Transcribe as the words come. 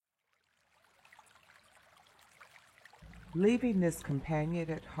Leaving this companion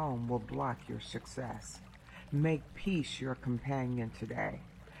at home will block your success. Make peace your companion today.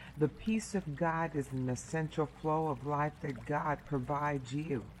 The peace of God is an essential flow of life that God provides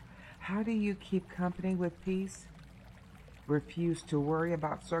you. How do you keep company with peace? Refuse to worry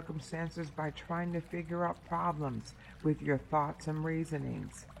about circumstances by trying to figure out problems with your thoughts and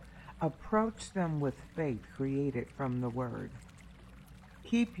reasonings. Approach them with faith created from the Word.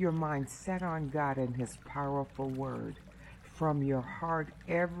 Keep your mind set on God and His powerful Word. From your heart,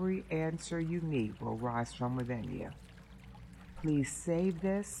 every answer you need will rise from within you. Please save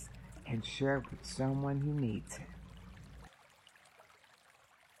this and share it with someone who needs it.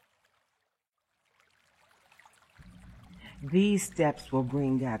 These steps will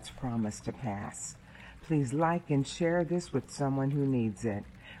bring God's promise to pass. Please like and share this with someone who needs it.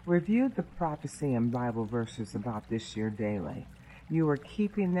 Review the prophecy and Bible verses about this year daily. You are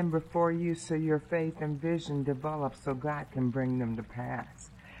keeping them before you so your faith and vision develop so God can bring them to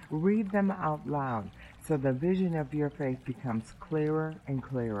pass. Read them out loud so the vision of your faith becomes clearer and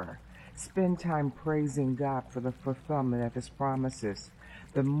clearer. Spend time praising God for the fulfillment of His promises.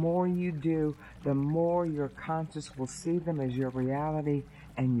 The more you do, the more your conscience will see them as your reality,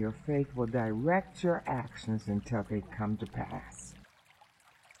 and your faith will direct your actions until they come to pass.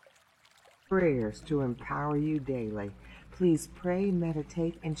 Prayers to empower you daily. Please pray,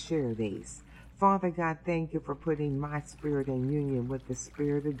 meditate, and share these. Father God, thank you for putting my spirit in union with the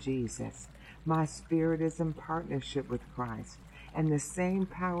Spirit of Jesus. My spirit is in partnership with Christ, and the same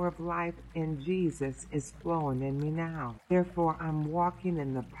power of life in Jesus is flowing in me now. Therefore, I'm walking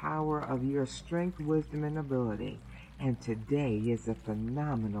in the power of your strength, wisdom, and ability. And today is a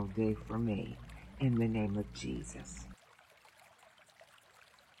phenomenal day for me. In the name of Jesus.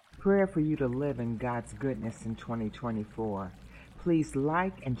 Prayer for you to live in God's goodness in 2024. Please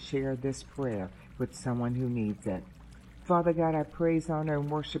like and share this prayer with someone who needs it. Father God, I praise, honor,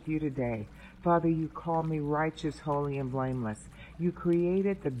 and worship you today. Father, you call me righteous, holy, and blameless. You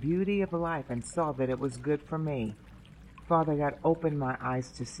created the beauty of life and saw that it was good for me. Father God, open my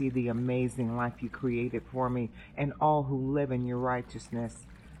eyes to see the amazing life you created for me and all who live in your righteousness.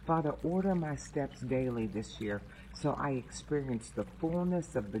 Father, order my steps daily this year so I experience the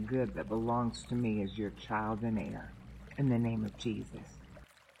fullness of the good that belongs to me as your child and heir. In the name of Jesus.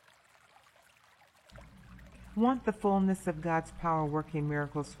 Want the fullness of God's power working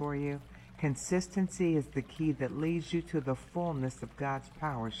miracles for you? Consistency is the key that leads you to the fullness of God's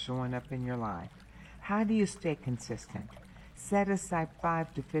power showing up in your life. How do you stay consistent? Set aside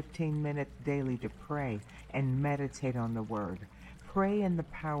 5 to 15 minutes daily to pray and meditate on the Word. Pray in the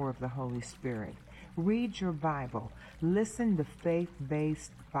power of the Holy Spirit. Read your Bible. Listen to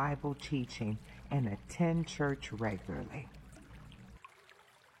faith-based Bible teaching and attend church regularly.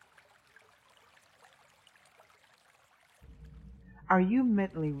 Are you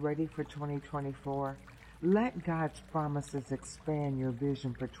mentally ready for 2024? Let God's promises expand your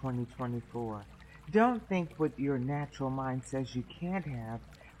vision for 2024. Don't think what your natural mind says you can't have.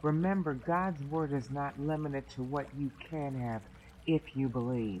 Remember, God's word is not limited to what you can have if you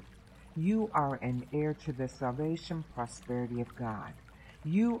believe. You are an heir to the salvation, prosperity of God.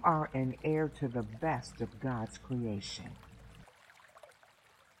 You are an heir to the best of God's creation.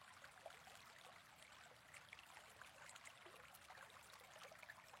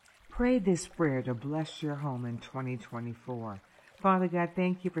 Pray this prayer to bless your home in 2024. Father God,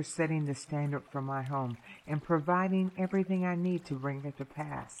 thank you for setting the standard for my home and providing everything I need to bring it to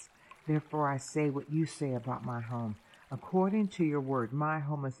pass. Therefore, I say what you say about my home. According to your word, my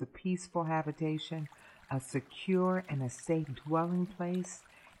home is a peaceful habitation, a secure and a safe dwelling place,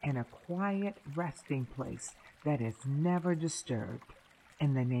 and a quiet resting place that is never disturbed.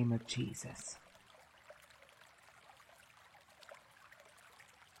 In the name of Jesus.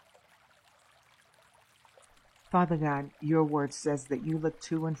 Father God, your word says that you look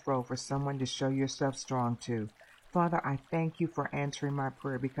to and fro for someone to show yourself strong to. Father, I thank you for answering my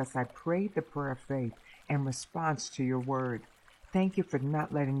prayer because I prayed the prayer of faith in response to your word. Thank you for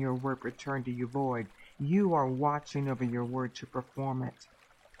not letting your word return to you void. You are watching over your word to perform it.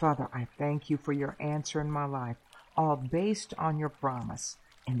 Father, I thank you for your answer in my life, all based on your promise,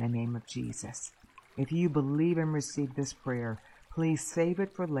 in the name of Jesus. If you believe and receive this prayer, please save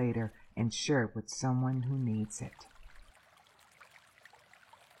it for later and share it with someone who needs it.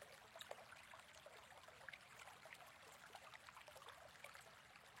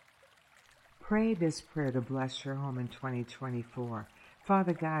 Pray this prayer to bless your home in 2024.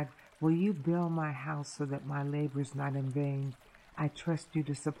 Father God, will you build my house so that my labor is not in vain? I trust you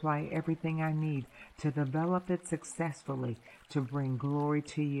to supply everything I need to develop it successfully to bring glory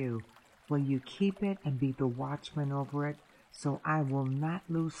to you. Will you keep it and be the watchman over it, so I will not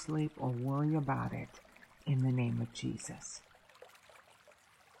lose sleep or worry about it, in the name of Jesus.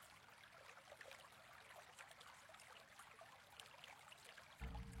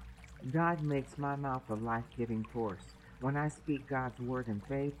 God makes my mouth a life-giving force. When I speak God's word in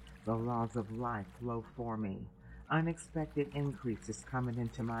faith, the laws of life flow for me. Unexpected increase is coming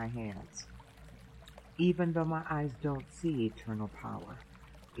into my hands. Even though my eyes don't see eternal power,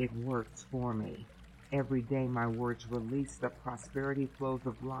 it works for me. Every day my words release the prosperity flows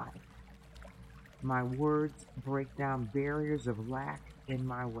of life. My words break down barriers of lack in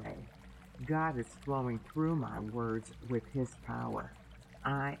my way. God is flowing through my words with His power.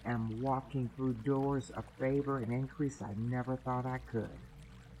 I am walking through doors of favor and increase I never thought I could.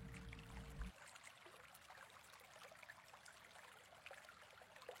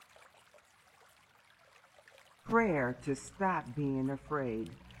 Prayer to stop being afraid.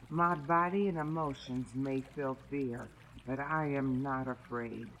 My body and emotions may feel fear, but I am not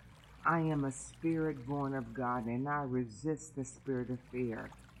afraid. I am a spirit born of God, and I resist the spirit of fear.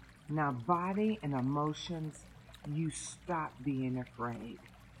 Now, body and emotions, you stop being afraid.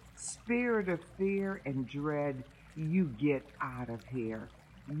 Spirit of fear and dread, you get out of here.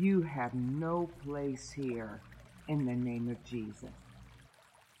 You have no place here in the name of Jesus.